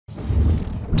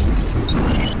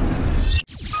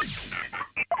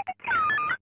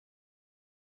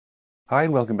Hi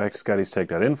and welcome back to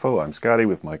ScottiesTech.Info. I'm Scotty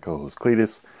with my co-host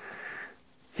Cletus.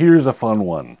 Here's a fun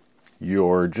one.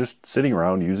 You're just sitting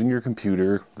around using your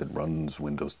computer that runs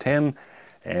Windows 10,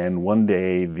 and one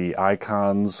day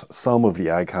some of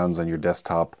the icons on your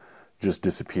desktop just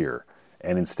disappear,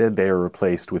 and instead they are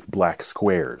replaced with black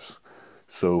squares.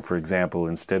 So for example,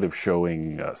 instead of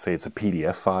showing, say it's a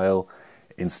PDF file,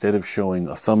 instead of showing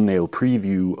a thumbnail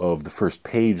preview of the first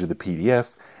page of the PDF,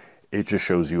 it just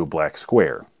shows you a black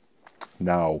square.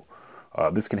 Now,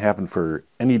 this can happen for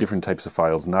any different types of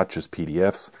files, not just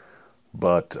PDFs,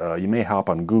 but you may hop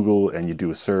on Google and you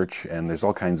do a search, and there's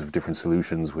all kinds of different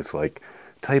solutions with like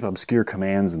type obscure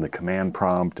commands in the command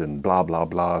prompt and blah blah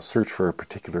blah, search for a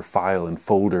particular file and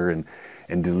folder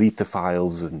and delete the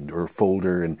files or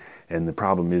folder, and the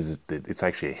problem is that it's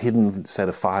actually a hidden set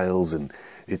of files and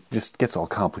it just gets all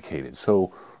complicated.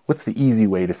 So what's the easy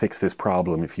way to fix this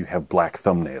problem if you have black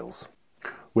thumbnails?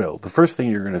 Well, the first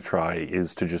thing you're going to try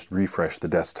is to just refresh the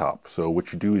desktop. So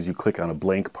what you do is you click on a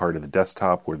blank part of the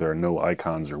desktop where there are no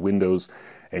icons or windows,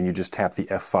 and you just tap the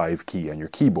F5 key on your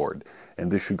keyboard.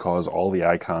 And this should cause all the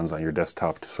icons on your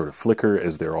desktop to sort of flicker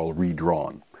as they're all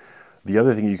redrawn. The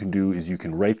other thing you can do is you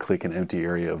can right-click an empty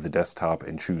area of the desktop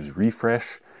and choose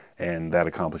Refresh, and that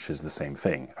accomplishes the same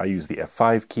thing. I use the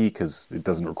F5 key because it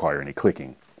doesn't require any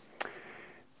clicking.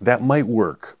 That might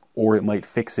work, or it might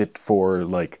fix it for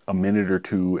like a minute or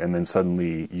two, and then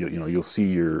suddenly you'll see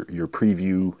your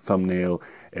preview thumbnail,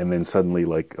 and then suddenly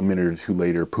like a minute or two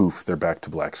later, poof, they're back to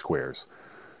black squares.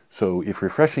 So if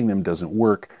refreshing them doesn't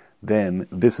work, then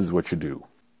this is what you do.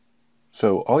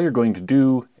 So all you're going to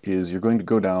do is you're going to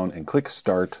go down and click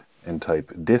Start and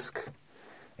type disk,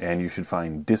 and you should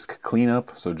find disk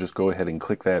cleanup. So just go ahead and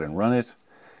click that and run it.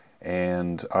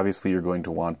 And obviously you're going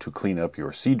to want to clean up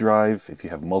your C drive. If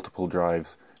you have multiple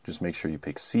drives, just make sure you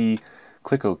pick C,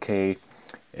 click OK,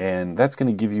 and that's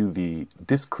going to give you the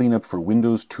disk cleanup for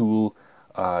Windows tool.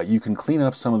 You can clean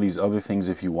up some of these other things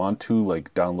if you want to,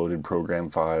 like downloaded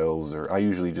program files, or I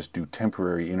usually just do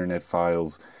temporary internet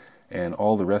files, and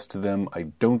all the rest of them, I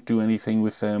don't do anything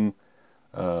with them.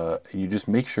 You just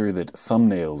make sure that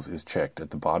thumbnails is checked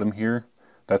at the bottom here.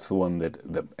 That's the one that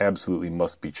absolutely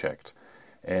must be checked.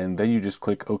 And then you just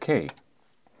click OK.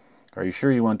 Are you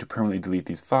sure you want to permanently delete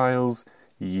these files?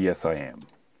 Yes, I am.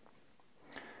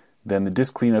 Then the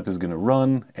disk cleanup is going to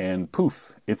run, and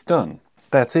poof, it's done.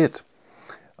 That's it.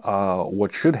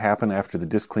 What should happen after the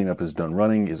disk cleanup is done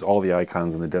running is all the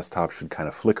icons on the desktop should kind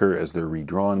of flicker as they're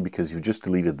redrawn, because you've just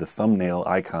deleted the thumbnail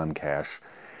icon cache,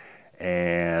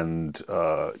 and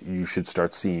you should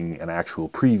start seeing an actual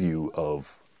preview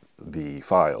of the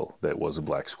file that was a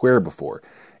black square before.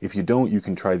 If you don't, you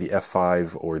can try the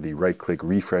F5 or the right-click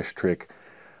refresh trick.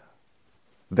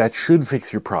 That should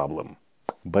fix your problem,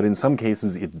 but in some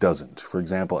cases it doesn't. For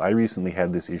example, I recently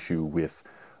had this issue with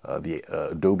the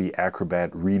Adobe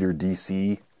Acrobat Reader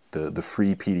DC, the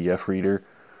free PDF reader.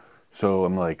 So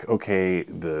I'm like, okay,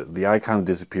 the icons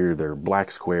disappear, they're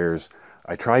black squares.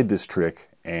 I tried this trick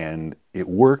and it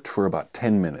worked for about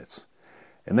 10 minutes.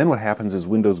 And then what happens is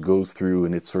Windows goes through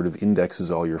and it sort of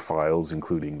indexes all your files,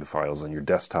 including the files on your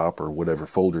desktop or whatever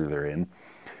folder they're in,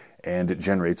 and it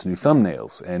generates new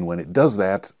thumbnails. And when it does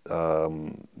that,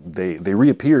 they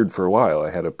reappeared for a while.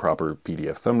 I had a proper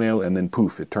PDF thumbnail, and then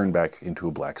poof, it turned back into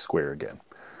a black square again.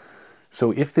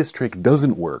 So if this trick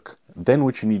doesn't work, then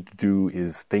what you need to do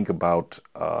is think about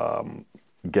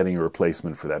getting a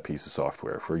replacement for that piece of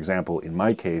software. For example, in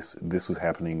my case, this was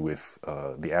happening with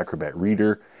the Acrobat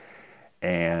Reader,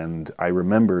 and I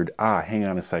remembered, hang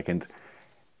on a second,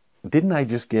 didn't I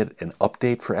just get an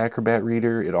update for Acrobat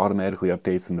Reader? It automatically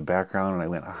updates in the background, and I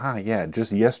went, yeah,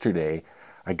 just yesterday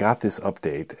I got this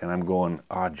update, and I'm going,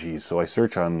 geez. So I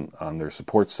search on their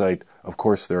support site. Of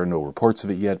course, there are no reports of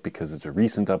it yet because it's a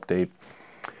recent update.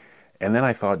 And then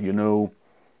I thought,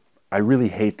 I really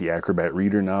hate the Acrobat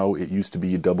Reader now. It used to be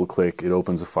you double click, it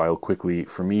opens a file quickly.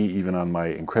 For me, even on my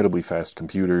incredibly fast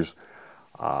computers,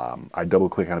 I double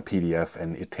click on a PDF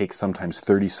and it takes sometimes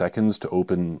 30 seconds to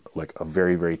open like a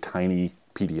very, very tiny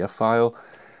PDF file.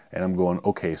 And I'm going,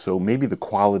 okay, so maybe the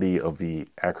quality of the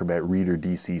Acrobat Reader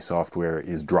DC software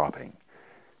is dropping.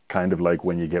 Kind of like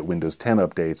when you get Windows 10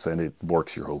 updates and it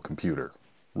borks your whole computer.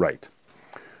 Right.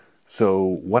 So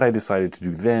what I decided to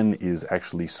do then is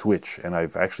actually switch, and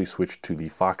I've actually switched to the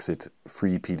Foxit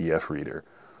free PDF reader,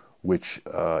 which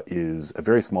is a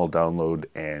very small download,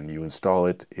 and you install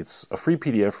it. It's a free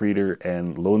PDF reader,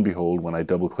 and lo and behold, when I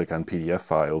double click on PDF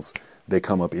files, they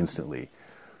come up instantly.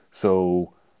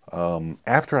 So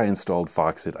after I installed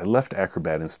Foxit, I left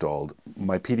Acrobat installed.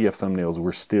 My PDF thumbnails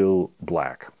were still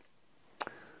black.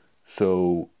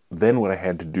 So then what I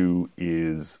had to do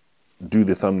is do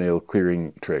the thumbnail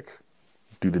clearing trick,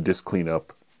 do the disk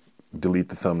cleanup, delete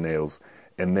the thumbnails,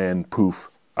 and then poof,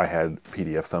 I had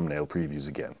PDF thumbnail previews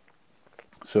again.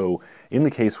 So in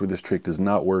the case where this trick does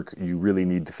not work, you really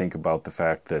need to think about the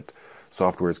fact that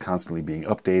software is constantly being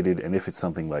updated, and if it's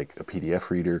something like a PDF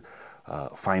reader,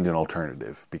 find an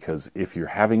alternative, because if you're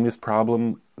having this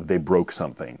problem, they broke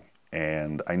something.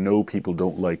 And I know people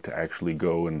don't like to actually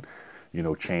go and, you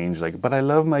know, change, like, but I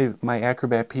love my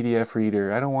Acrobat PDF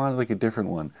reader, I don't want like a different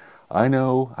one. I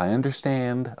know, I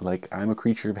understand, like, I'm a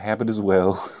creature of habit as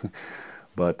well.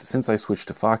 But since I switched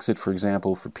to Foxit, for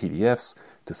example, for PDFs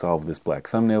to solve this black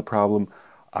thumbnail problem,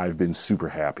 I've been super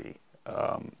happy.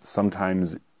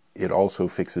 Sometimes it also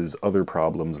fixes other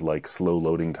problems like slow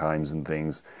loading times and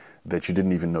things that you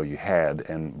didn't even know you had.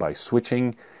 And by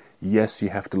switching, yes, you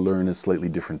have to learn a slightly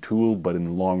different tool, but in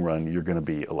the long run, you're going to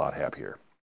be a lot happier.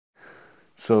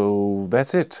 So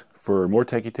that's it. For more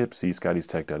techie tips, see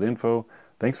ScottiesTech.Info.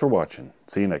 Thanks for watching.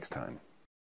 See you next time.